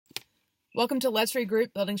Welcome to Let's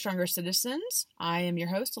Regroup, Building Stronger Citizens. I am your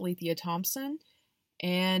host, Alethea Thompson.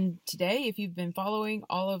 And today, if you've been following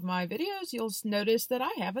all of my videos, you'll notice that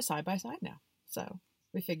I have a side-by-side now. So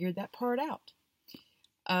we figured that part out.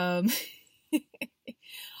 On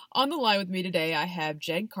the line with me today, I have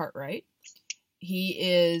Jed Cartwright. He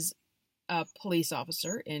is a police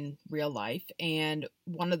officer in real life, and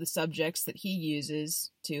one of the subjects that he uses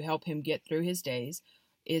to help him get through his days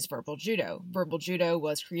is verbal judo. Verbal judo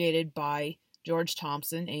was created by George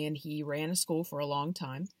Thompson, and he ran a school for a long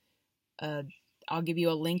time. I'll give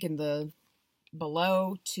you a link in the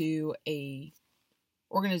below to a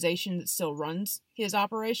organization that still runs his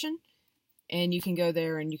operation, and you can go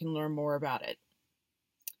there and you can learn more about it.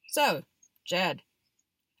 So, Jed,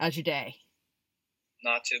 how's your day?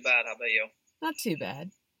 Not too bad. How about you? Not too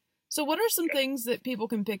bad. So what are some things that people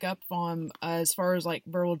can pick up on as far as like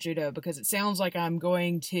verbal judo? Because it sounds like I'm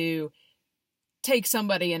going to take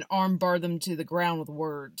somebody and arm bar them to the ground with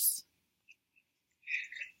words.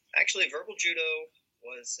 Actually, verbal judo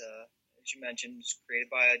was, as you mentioned, was created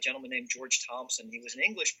by a gentleman named George Thompson. He was an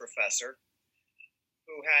English professor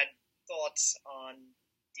who had thoughts on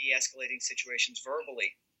de-escalating situations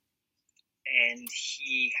verbally. And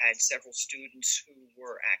he had several students who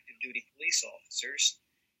were active duty police officers.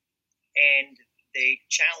 And they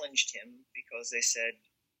challenged him because they said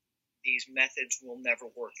these methods will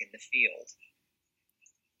never work in the field.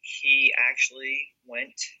 He actually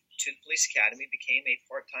went to the police academy, became a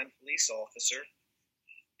part-time police officer,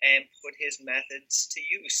 and put his methods to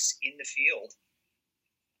use in the field.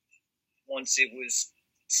 Once it was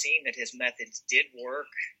seen that his methods did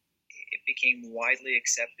work, it became widely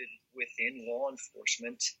accepted within law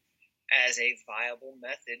enforcement as a viable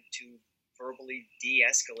method to verbally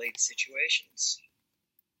de-escalate situations.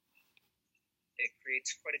 It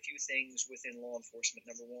creates quite a few things within law enforcement.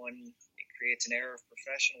 Number one, it creates an air of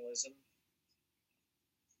professionalism.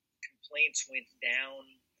 Complaints went down,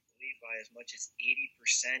 I believe, by as much as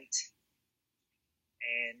 80%.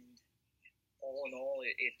 And all in all,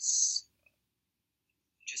 it's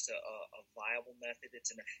just a viable method. It's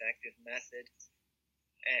an effective method.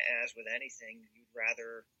 As with anything, you'd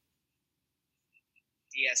rather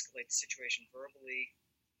de-escalate the situation verbally,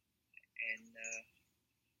 and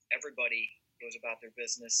everybody goes about their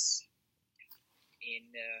business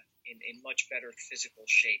in much better physical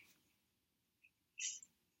shape.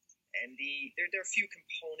 And there are a few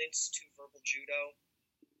components to verbal judo.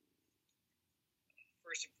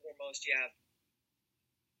 First and foremost, you have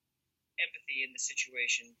empathy in the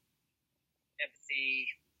situation.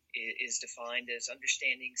 Empathy is defined as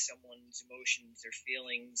understanding someone's emotions, their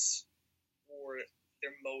feelings, or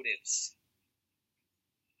their motives.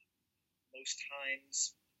 Most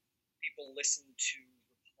times, people listen to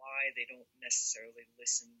reply, they don't necessarily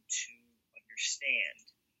listen to understand.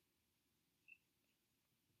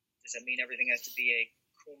 Does that mean everything has to be a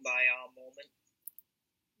kumbaya moment?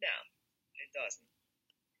 No, it doesn't.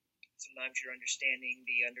 Sometimes you're understanding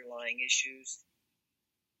the underlying issues.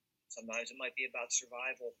 Sometimes it might be about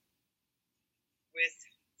survival. With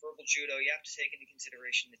verbal judo, you have to take into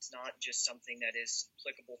consideration it's not just something that is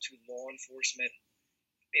applicable to law enforcement.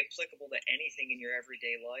 It can be applicable to anything in your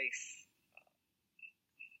everyday life,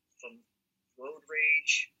 from road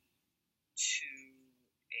rage to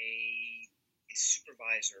a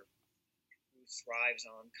supervisor who thrives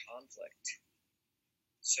on conflict.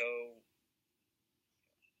 So,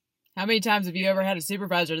 how many times have you ever had a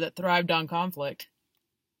supervisor that thrived on conflict?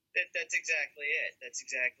 That's exactly it. That's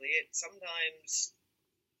exactly it. Sometimes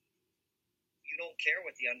you don't care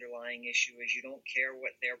what the underlying issue is. You don't care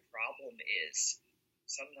what their problem is.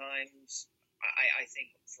 Sometimes, I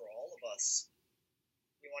think for all of us,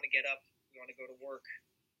 we want to get up, we want to go to work,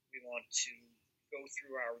 we want to go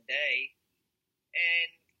through our day, and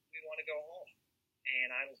we want to go home.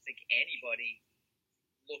 And I don't think anybody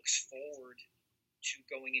looks forward to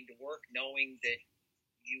going into work knowing that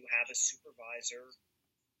you have a supervisor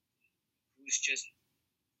who's just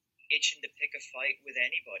itching to pick a fight with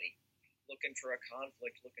anybody, looking for a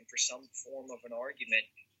conflict, looking for some form of an argument.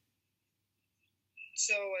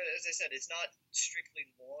 So, as I said, it's not strictly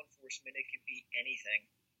law enforcement. It could be anything.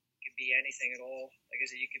 It could be anything at all. Like I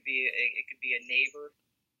said, it could be a neighbor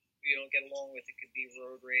who you don't get along with. It could be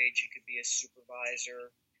road rage. It could be a supervisor.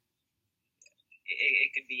 It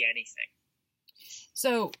could be anything.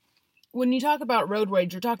 So, when you talk about road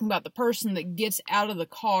rage, you're talking about the person that gets out of the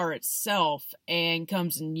car itself and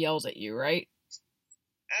comes and yells at you, right?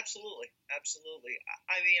 Absolutely. I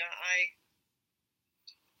mean,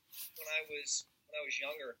 when I was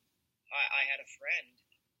younger, I had a friend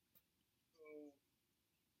who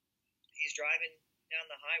he's driving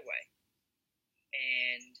down the highway,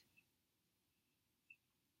 and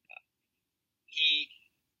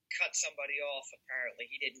cut somebody off, apparently.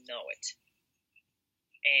 He didn't know it.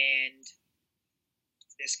 And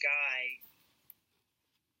this guy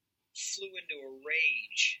flew into a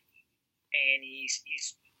rage, and he's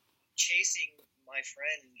chasing my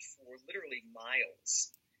friend for literally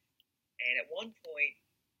miles. And at one point,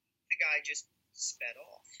 the guy just sped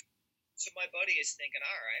off. So my buddy is thinking,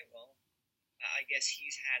 all right, well, I guess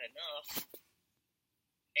he's had enough.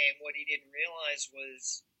 And what he didn't realize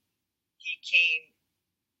was he came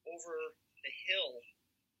over the hill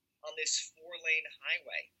on this 4-lane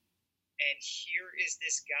highway. And here is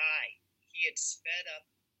this guy. He had sped up,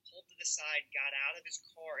 pulled to the side, got out of his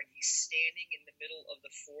car, and he's standing in the middle of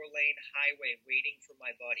the 4-lane highway waiting for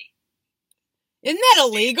my buddy. Isn't that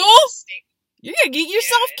illegal? You're going to get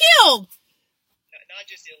yourself killed. Not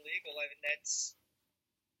just illegal, I mean, that's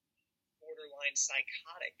borderline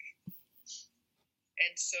psychotic.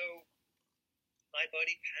 And so my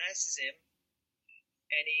buddy passes him,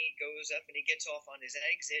 and he goes up and he gets off on his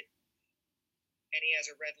exit, and he has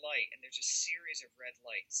a red light, and there's a series of red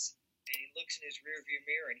lights. And he looks in his rearview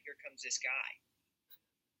mirror, and here comes this guy.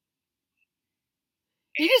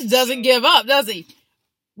 He just doesn't give up, does he?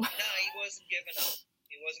 No, he wasn't giving up.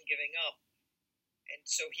 He wasn't giving up. And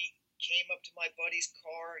so he came up to my buddy's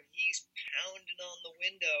car, and he's pounding on the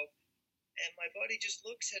window. And my buddy just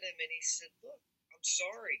looks at him, and he said, look, I'm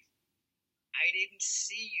sorry. I didn't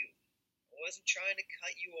see you. I wasn't trying to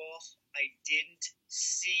cut you off. I didn't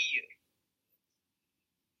see you.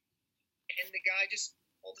 And the guy just,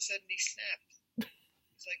 all of a sudden, he snapped.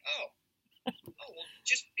 He's like, oh, well,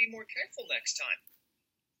 just be more careful next time.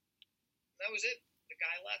 And that was it. The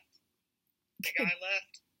guy left.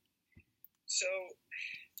 So,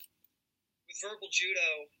 with verbal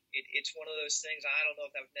judo, it's one of those things. I don't know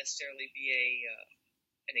if that would necessarily be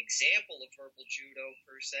an example of verbal judo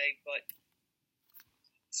per se, but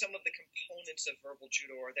some of the components of verbal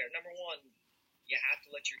judo are there. Number one, you have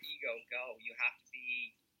to let your ego go. You have to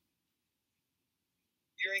be.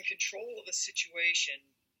 You're in control of a situation,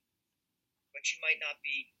 but you might not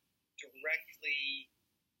be directly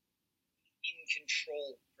in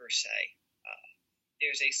control per se.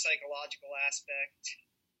 There's a psychological aspect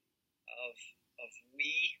of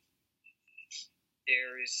we.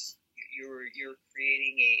 There's you're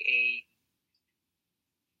creating a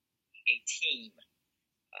team.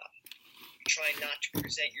 You try not to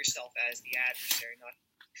present yourself as the adversary.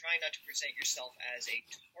 Try not to present yourself as a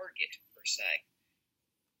target per se.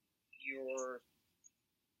 You're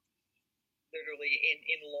literally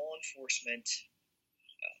in law enforcement.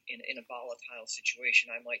 In a volatile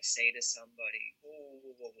situation, I might say to somebody, whoa.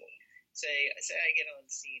 Say I get on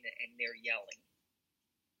scene and they're yelling.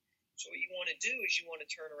 So what you want to do is you want to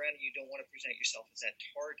turn around and you don't want to present yourself as that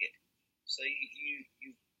target. So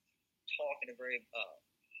you talk in a very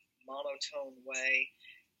monotone way,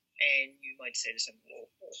 and you might say to someone,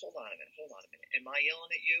 well, hold on a minute. Am I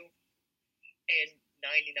yelling at you? And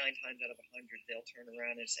 99 times out of 100, they'll turn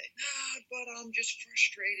around and say, but I'm just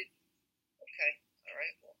frustrated. Okay, all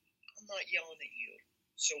right, well, I'm not yelling at you,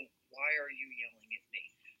 so why are you yelling at me?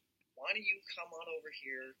 Why don't you come on over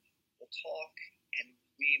here, we'll talk, and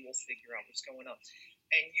we will figure out what's going on.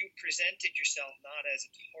 And you presented yourself not as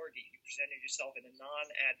a target, you presented yourself in a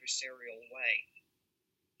non-adversarial way.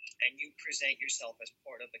 And you present yourself as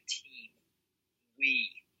part of a team. We.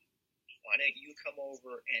 Why don't you come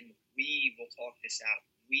over and we will talk this out.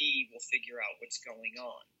 We will figure out what's going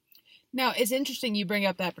on. Now, it's interesting you bring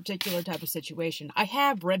up that particular type of situation. I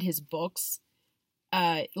have read his books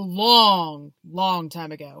long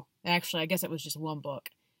time ago. Actually, I guess it was just one book.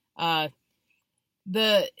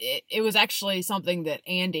 It was actually something that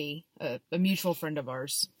Andy, a mutual friend of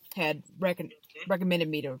ours, had recommended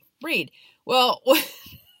me to read. Well,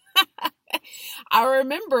 I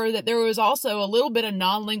remember that there was also a little bit of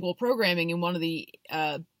non-lingual programming in one of the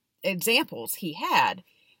examples he had,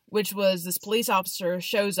 which was this police officer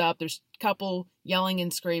shows up, there's a couple yelling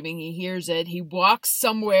and screaming, he hears it, he walks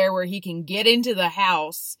somewhere where he can get into the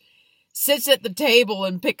house, sits at the table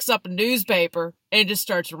and picks up a newspaper and just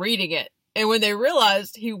starts reading it. And when they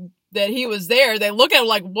realized that he was there, they look at him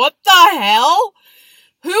like, what the hell?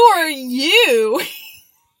 Who are you?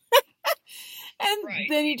 And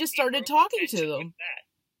then he just started talking to them.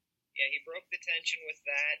 Yeah, he broke the tension with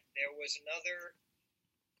that. There was another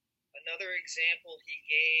example he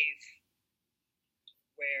gave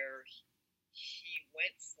where he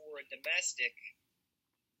went for a domestic,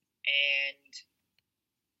 and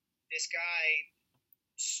this guy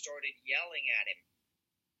started yelling at him,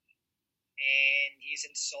 and he's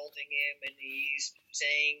insulting him, and he's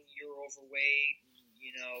saying you're overweight, and,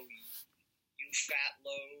 you fat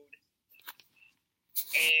load.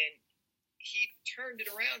 And he turned it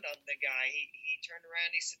around on the guy. He turned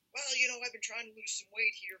around and he said, well, I've been trying to lose some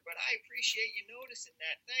weight here, but I appreciate you noticing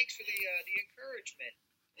that. Thanks for the encouragement.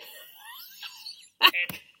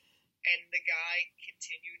 And the guy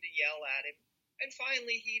continued to yell at him. And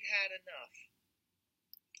finally, he'd had enough.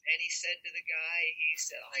 And he said to the guy,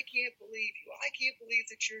 I can't believe you. I can't believe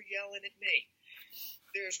that you're yelling at me.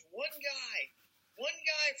 There's one guy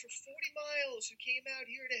for 40 miles who came out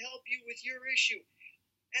here to help you with your issue.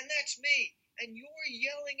 And that's me. And you're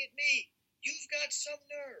yelling at me. You've got some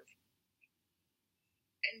nerve.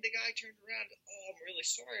 And the guy turned around. Oh, I'm really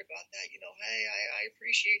sorry about that. Hey, I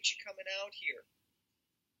appreciate you coming out here.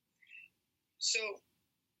 So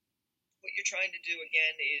what you're trying to do,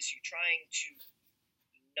 again, is you're trying to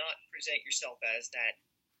not present yourself as that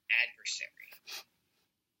adversary.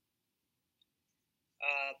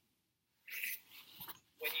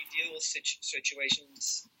 When you deal with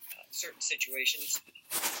situations, certain situations,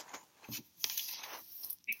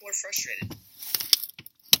 people are frustrated.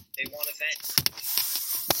 They want to vent.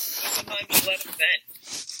 So sometimes you let them vent.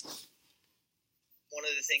 One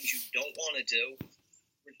of the things you don't want to do,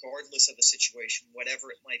 regardless of the situation,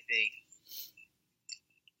 whatever it might be,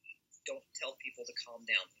 don't tell people to calm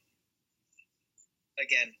down.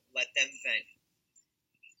 Again, let them vent.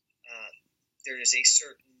 There is a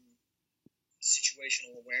certain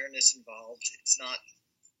situational awareness involved. It's not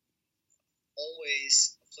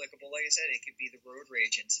always applicable. Like I said, it could be the road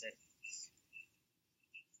rage incident.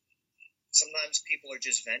 Sometimes people are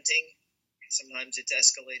just venting. Sometimes it's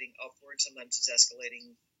escalating upward. Sometimes it's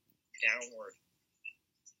escalating downward.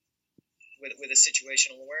 With a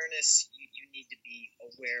situational awareness, you need to be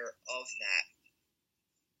aware of that.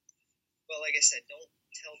 But like I said, don't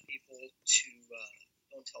tell people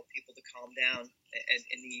to calm down.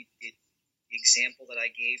 And the example that I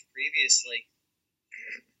gave previously,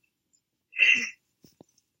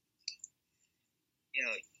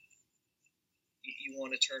 you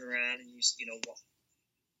want to turn around and well,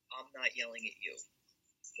 I'm not yelling at you.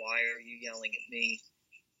 Why are you yelling at me?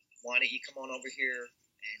 Why don't you come on over here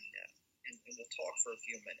and we'll talk for a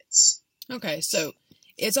few minutes. Okay, so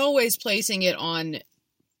it's always placing it on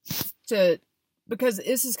because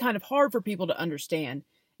this is kind of hard for people to understand.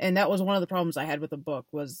 And that was one of the problems I had with the book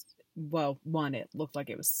was, well, one, it looked like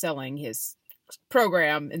it was selling his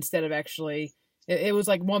program instead of actually, it was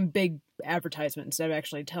like one big advertisement instead of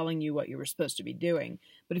actually telling you what you were supposed to be doing.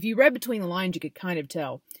 But if you read between the lines, you could kind of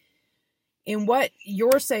tell. In what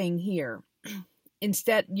you're saying here,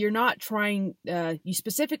 instead, you're not trying, you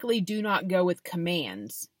specifically do not go with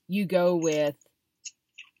commands. You go with,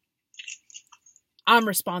 I'm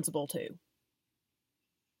responsible too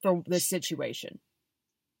for this situation.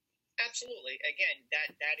 Absolutely. Again,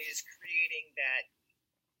 that is creating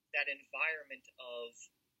that environment of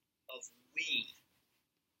we.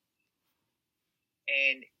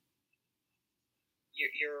 And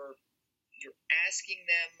you're asking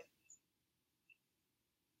them,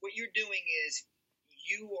 what you're doing is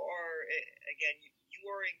you are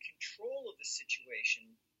in control of the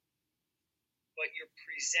situation, but you're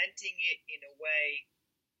presenting it in a way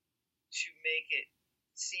to make it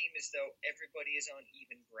seem as though everybody is on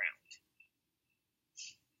even ground.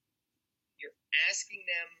 You're asking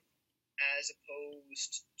them as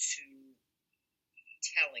opposed to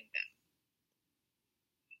telling them.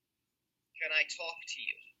 Can I talk to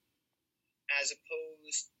you? As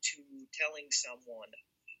opposed to telling someone,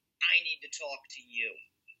 I need to talk to you.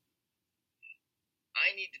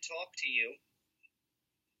 I need to talk to you.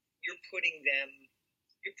 You're putting them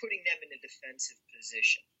in a defensive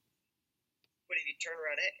position. But if you turn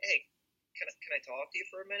around, hey, can I talk to you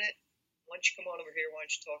for a minute? Why don't you come on over here? Why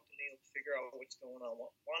don't you talk to me? We'll figure out what's going on.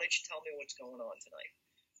 Why don't you tell me what's going on tonight?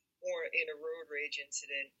 Or in a road rage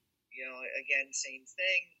incident, again, same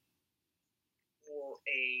thing. Or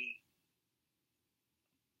a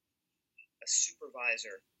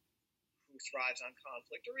supervisor who thrives on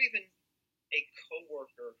conflict, or even a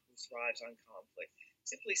coworker who thrives on conflict.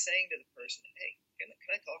 Simply saying to the person, hey, can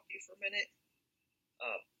I talk to you for a minute?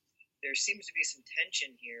 There seems to be some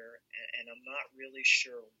tension here, and I'm not really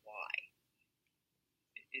sure why.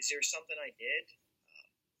 Is there something I did?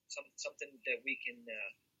 Something that we can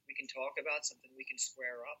talk about, something we can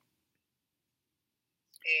square up?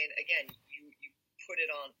 And again, you put it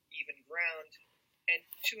on even ground, and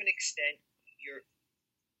to an extent, you're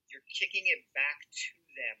kicking it back to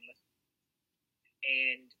them.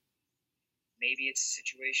 And maybe it's a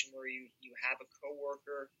situation where you have a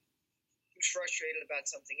coworker who's frustrated about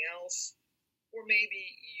something else, or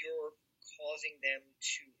maybe you're causing them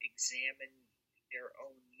to examine their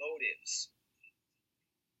own motives.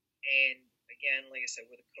 And again, like I said,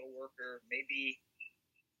 with a coworker, maybe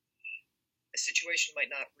a situation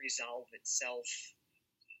might not resolve itself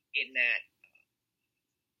in that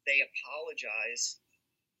they apologize.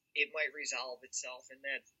 It might resolve itself in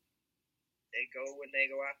that they go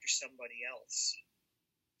after somebody else.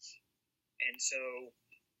 And so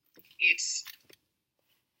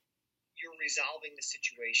you're resolving the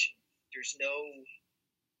situation. There's no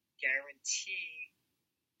guarantee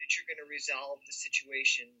that you're going to resolve the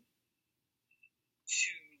situation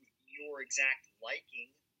to your exact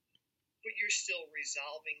liking, but you're still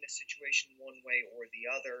resolving the situation one way or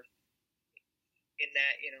the other in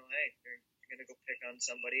that, hey, you're going to go pick on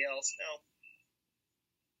somebody else. Now,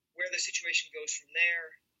 where the situation goes from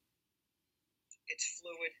there, it's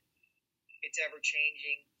fluid, it's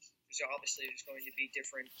ever-changing. There's going to be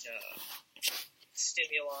different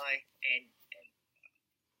stimuli and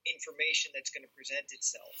information that's going to present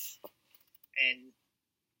itself. And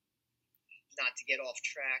not to get off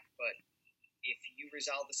track, but if you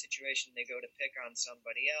resolve the situation, they go to pick on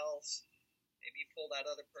somebody else, maybe you pull that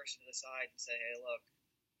other person to the side and say, hey, look,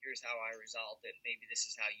 here's how I resolved it. Maybe this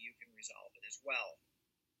is how you can resolve it as well.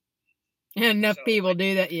 Enough people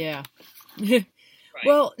do that, yeah. Right.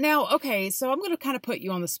 Well, now, okay, so I'm going to kind of put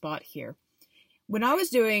you on the spot here. When I was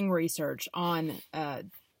doing research on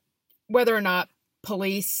whether or not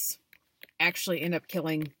police actually end up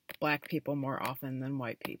killing black people more often than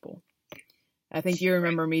white people, I think you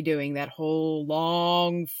remember me doing that whole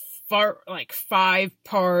long,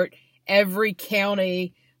 5-part, every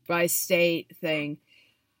county by state thing.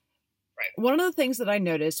 Right. One of the things that I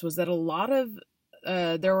noticed was that a lot of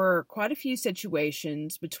there were quite a few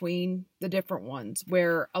situations between the different ones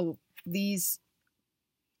where these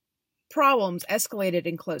problems escalated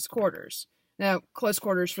in close quarters. Now, close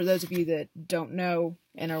quarters, for those of you that don't know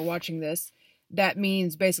and are watching this, that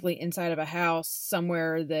means basically inside of a house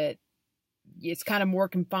somewhere that it's kind of more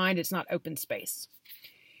confined. It's not open space.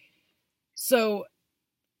 So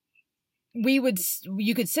you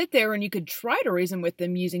could sit there and you could try to reason with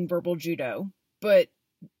them using verbal judo, but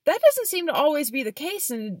that doesn't seem to always be the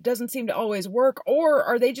case, and it doesn't seem to always work. Or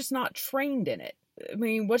are they just not trained in it? I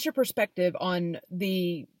mean, what's your perspective on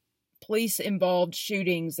the police-involved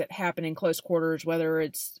shootings that happen in close quarters, whether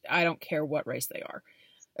it's, I don't care what race they are?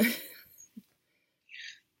 Well,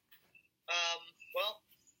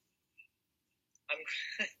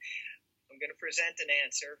 I'm going to present an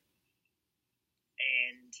answer,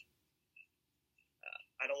 and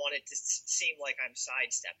I don't want it to seem like I'm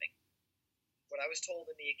sidestepping. What I was told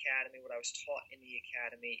in the academy, what I was taught in the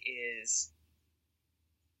academy is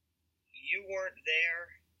you weren't there,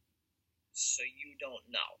 so you don't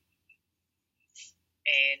know.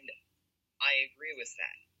 And I agree with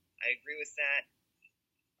that.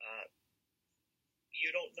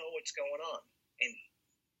 You don't know what's going on. And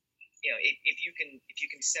if you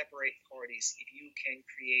can separate parties, if you can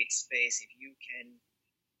create space, if you can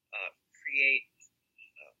create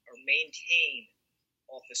or maintain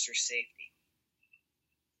officer safety.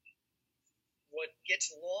 What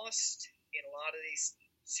gets lost in a lot of these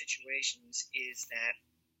situations is that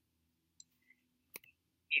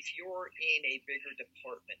if you're in a bigger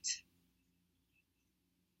department,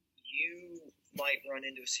 you might run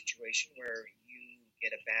into a situation where you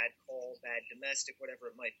get a bad call, bad domestic, whatever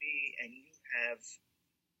it might be, and you have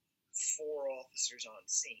 4 officers on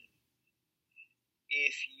scene.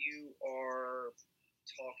 If you are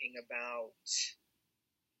talking about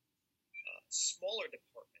smaller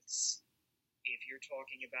departments, if you're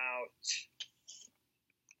talking about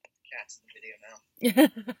cats in the video now.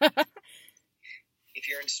 If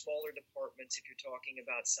you're in smaller departments, if you're talking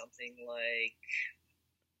about something like,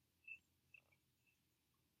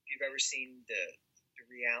 if you've ever seen the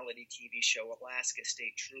reality TV show Alaska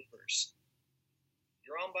State Troopers,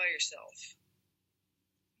 you're on by yourself.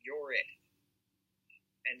 You're it.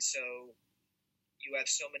 And so you have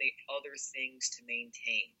so many other things to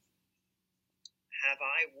maintain. Have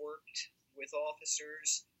I worked with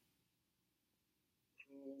officers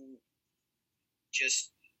who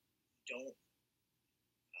just don't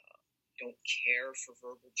care for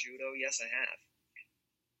verbal judo? Yes, I have.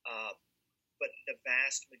 But the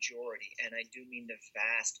vast majority, and I do mean the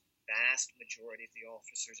vast majority of the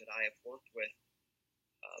officers that I have worked with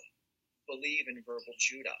believe in verbal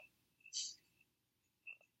judo.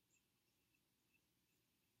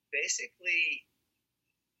 Basically,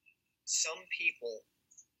 some people,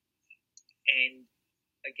 and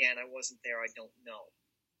again, I wasn't there, I don't know.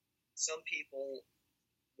 Some people,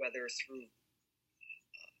 whether through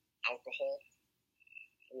alcohol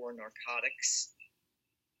or narcotics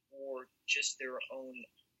or just their own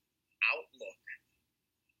outlook,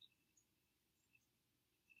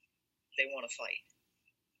 they want to fight.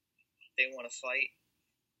 They want to fight.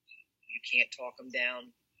 You can't talk them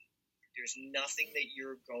down. There's nothing that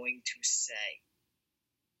you're going to say.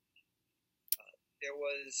 There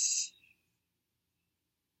was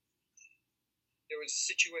a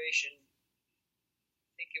situation.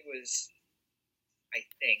 I think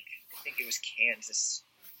it was Kansas,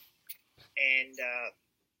 and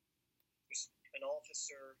was an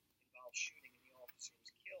officer involved shooting, and the officer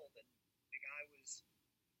was killed, and the guy was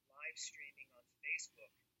live streaming on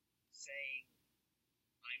Facebook saying,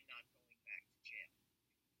 "I'm not going back to jail."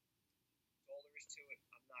 That's all there is to it.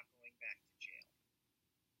 I'm not going back to jail.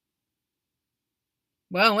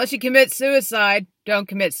 Well, unless you commit suicide, don't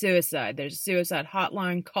commit suicide. There's a suicide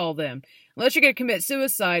hotline, call them. Unless you're going to commit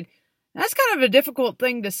suicide, that's kind of a difficult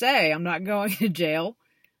thing to say. I'm not going to jail.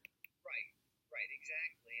 Right,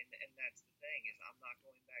 exactly. And that's the thing, is I'm not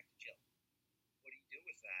going back to jail. What do you do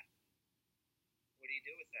with that?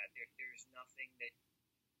 There's nothing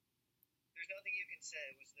you can say.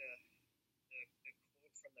 It was the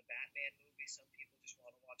quote from the Batman movie, some people just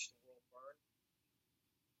want to watch the world burn.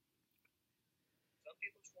 Some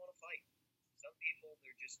people just want to fight. Some people,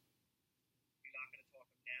 you're not going to talk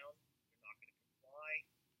them down. They're not going to comply.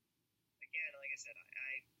 Again, like I said,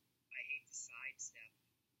 I hate to sidestep,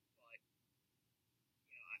 but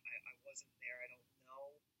I wasn't there. I don't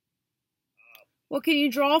know. Well, can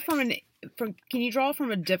you draw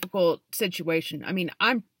from a difficult situation? I mean,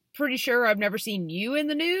 I'm pretty sure I've never seen you in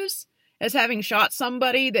the news as having shot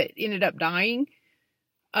somebody that ended up dying.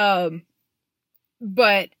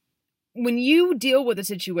 But when you deal with a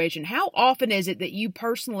situation, how often is it that you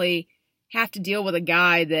personally have to deal with a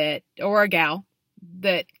guy or a gal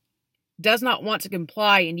that does not want to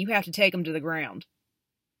comply, and you have to take them to the ground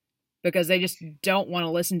because they just don't want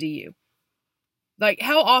to listen to you? Like,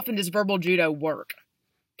 how often does verbal judo work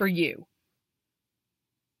for you?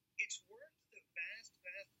 It's worked the vast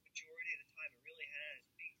majority of the time. It really has,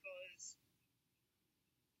 because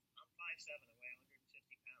I'm 5'7", I weigh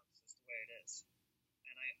 150 pounds. That's the way it is.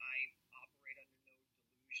 And I operate under no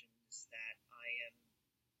delusions that I am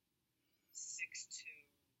 6'2",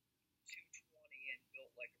 220, and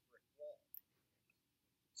built like a brick wall.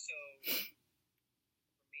 So, for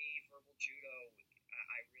me, verbal judo,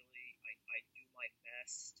 I do my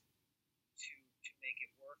best to make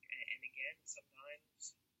it work. And again,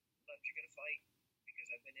 sometimes you're going to fight, because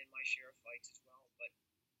I've been in my share of fights as well. But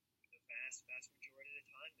the vast majority of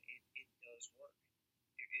the time, it does work.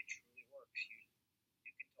 It truly works.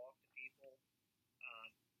 You can talk to people.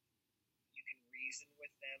 You can reason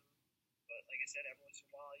with them. But like I said, every once in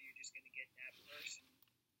a while, you're just going to get that person.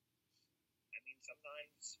 I mean,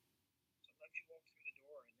 sometimes you walk through the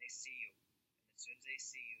door and they see you. And as soon as they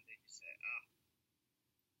see you, they just say,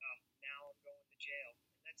 now I'm going to jail.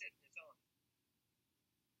 And that's it. It's on.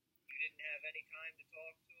 You didn't have any time to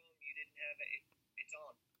talk to them. You didn't have it. It's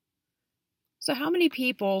on. So how many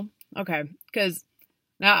people, okay, because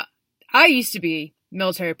now I used to be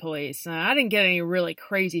military police, and I didn't get any really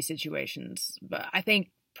crazy situations, but I think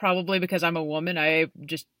probably because I'm a woman,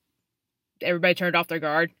 everybody turned off their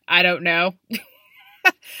guard. I don't know.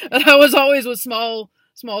 And I was always with small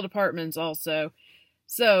departments also.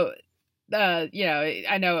 So,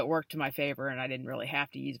 I know it worked to my favor, and I didn't really have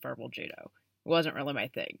to use verbal judo. It wasn't really my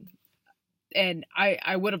thing. And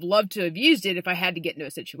I would have loved to have used it if I had to get into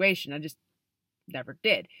a situation. I just never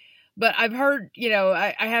did. But I've heard,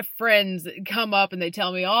 I have friends that come up and they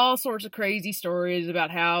tell me all sorts of crazy stories about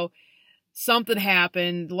how something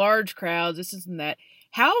happened, large crowds, this and that.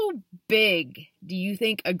 How big do you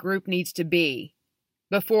think a group needs to be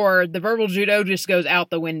before the verbal judo just goes out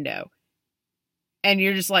the window? And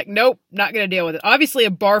you're just like, nope, not going to deal with it. Obviously,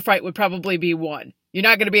 a bar fight would probably be one. You're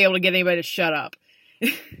not going to be able to get anybody to shut up. No.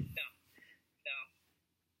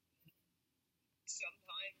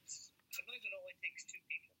 Sometimes it only takes two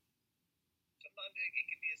people. Sometimes it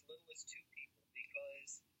can be as little as two people,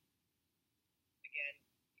 because, again,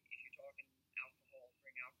 if you're talking alcohol,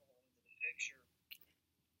 bring alcohol into the picture,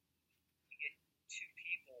 you get two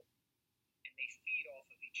people and they feed off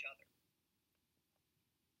of each other.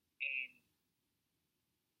 And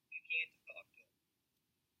you can't talk to them.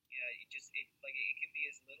 It can be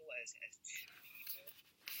as little as two people,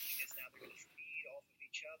 because now they're going to feed off of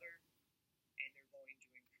each other, and they're going to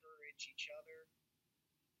encourage each other.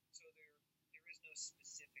 So there is no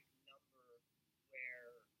specific number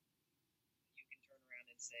where you can turn around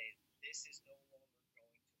and say, this is no longer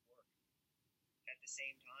going to work. At the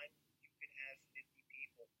same time, you could have 50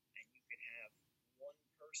 people, and you could have one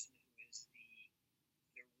person who is the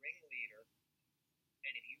ringleader,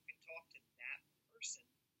 and if you can talk to that person,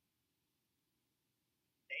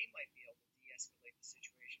 they might be able to de-escalate the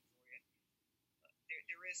situation for you.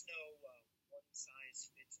 There is no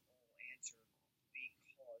one-size-fits-all answer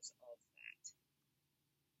because of that.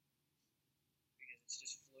 Because it's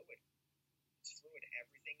just fluid. It's fluid.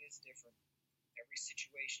 Everything is different. Every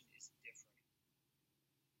situation is different.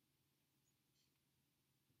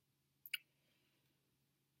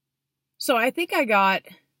 So I think I got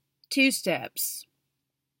 2 steps.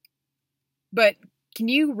 But can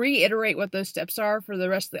you reiterate what those steps are for the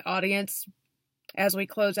rest of the audience as we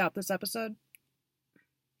close out this episode?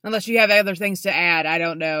 Unless you have other things to add. I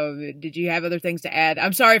don't know. Did you have other things to add?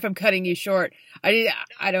 I'm sorry if I'm cutting you short. I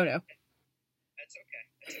don't know. That's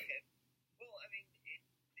okay. Well, I mean, the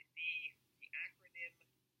acronym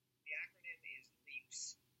is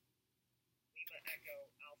LEAPS. Lima Echo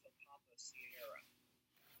Alpha Papa Sierra.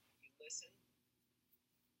 You listen,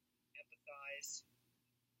 empathize,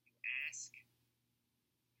 you ask,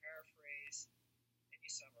 paraphrase, and you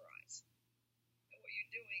summarize. And what you're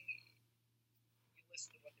doing, you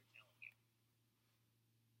listen to what they're telling you.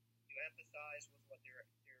 You empathize with what they're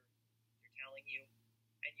telling you,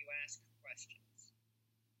 and you ask questions.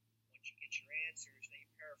 Once you get your answers, then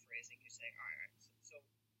you're paraphrasing. You say, "All right, so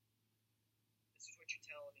this is what you're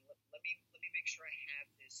telling me. Let me make sure I have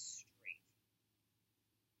this straight.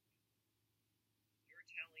 You're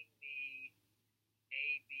telling me A,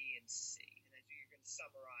 B, and C, and then you're going to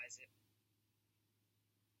summarize it.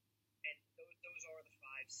 And those are the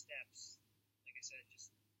 5 steps. Like I said, just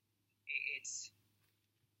it's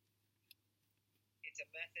a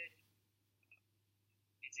method.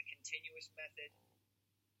 It's a continuous method.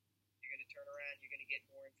 You're going to turn around. You're going to get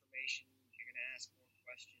more information. You're going to ask more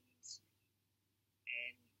questions,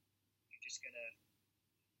 and you're just going to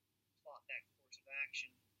plot that course of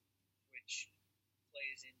action, which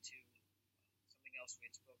plays into something else we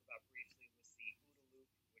had spoke about briefly with the OODA loop,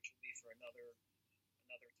 which will be for another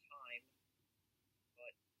time.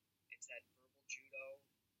 But it's that verbal judo,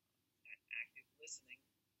 that active listening,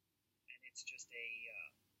 and it's just a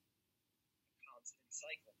constant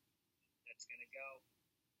cycle that's going to go.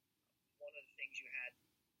 One of the things you had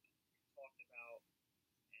talked about,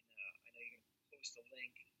 and I know you're going to post a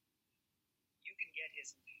link, you can get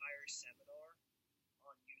his entire seminar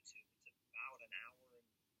on YouTube. It's about an hour and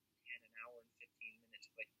 10, an hour and 15 minutes,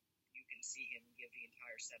 but you can see him give the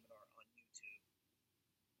entire seminar on YouTube.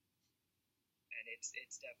 And it's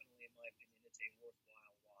definitely, in my opinion, it's a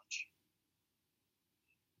worthwhile watch.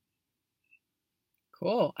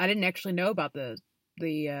 Cool. I didn't actually know about the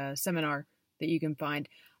seminar that you can find.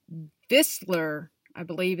 Vistler, I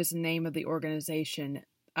believe, is the name of the organization.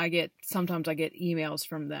 Sometimes I get emails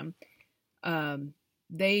from them.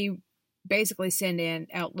 They basically send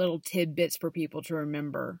out little tidbits for people to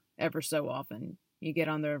remember ever so often. You get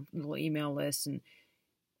on their little email list, and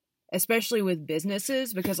especially with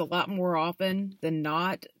businesses, because a lot more often than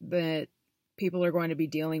not that people are going to be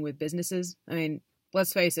dealing with businesses. I mean,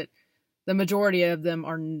 let's face it, the majority of them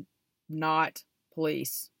are not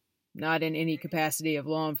police, not in any capacity of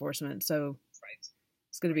law enforcement. So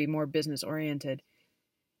it's going to be more business oriented.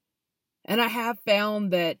 And I have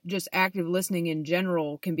found that just active listening in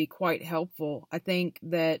general can be quite helpful. I think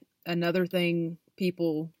that another thing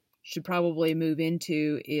people should probably move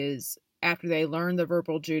into is, after they learn the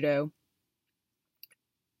verbal judo,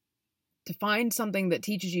 to find something that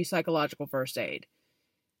teaches you psychological first aid.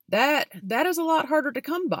 That is a lot harder to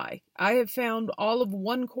come by. I have found all of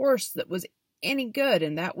one course that was any good,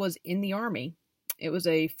 and that was in the Army. It was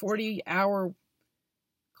a 40-hour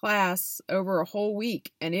class over a whole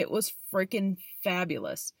week, and it was freaking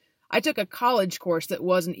fabulous. I took a college course that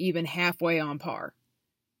wasn't even halfway on par.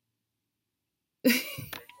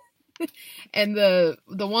 And the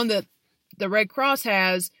one that the Red Cross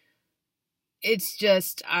has, it's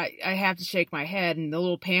just, I have to shake my head, and the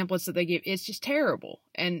little pamphlets that they give, it's just terrible.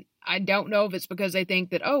 And I don't know if it's because they think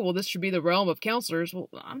that, oh, well, this should be the realm of counselors. Well,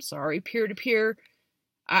 I'm sorry, peer-to-peer,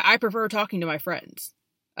 I prefer talking to my friends.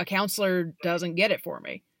 A counselor doesn't get it for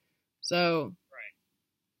me. So,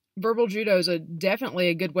 verbal judo is definitely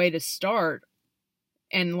a good way to start,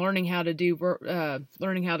 and learning how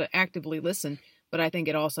to actively listen. But I think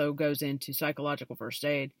it also goes into psychological first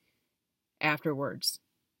aid afterwards.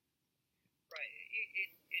 Right.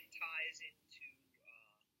 It ties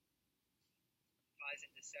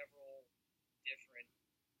into several different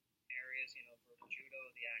areas. You know, verbal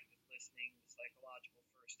judo, the active listening, the psychological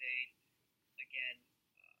first aid. Again,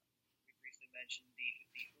 we briefly mentioned the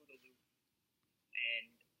OODA loop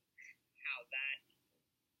and how that,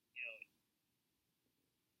 you know,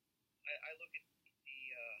 I look at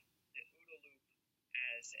the OODA loop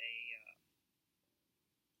as an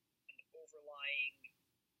overlying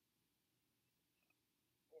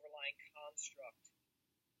construct.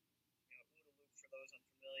 You know, OODA loop, for those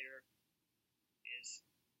unfamiliar, is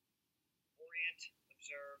orient,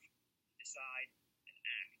 observe, decide, and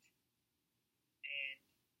act. And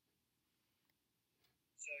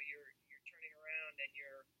so you're turning around and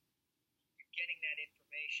you're getting that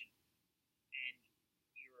information and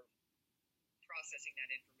you're processing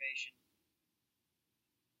that information,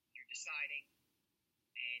 you're deciding,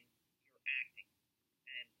 and you're acting.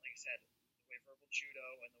 And like I said, the way verbal judo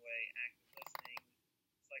and the way active listening,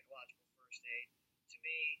 psychological first aid, to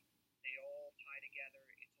me, they all tie together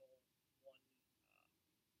into one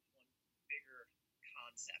bigger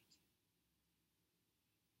concept.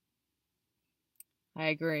 I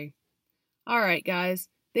agree. All right, guys.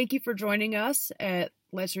 Thank you for joining us at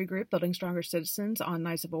Let's Regroup, Building Stronger Citizens on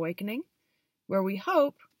Nights of Awakening, where we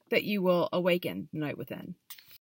hope that you will awaken the night within.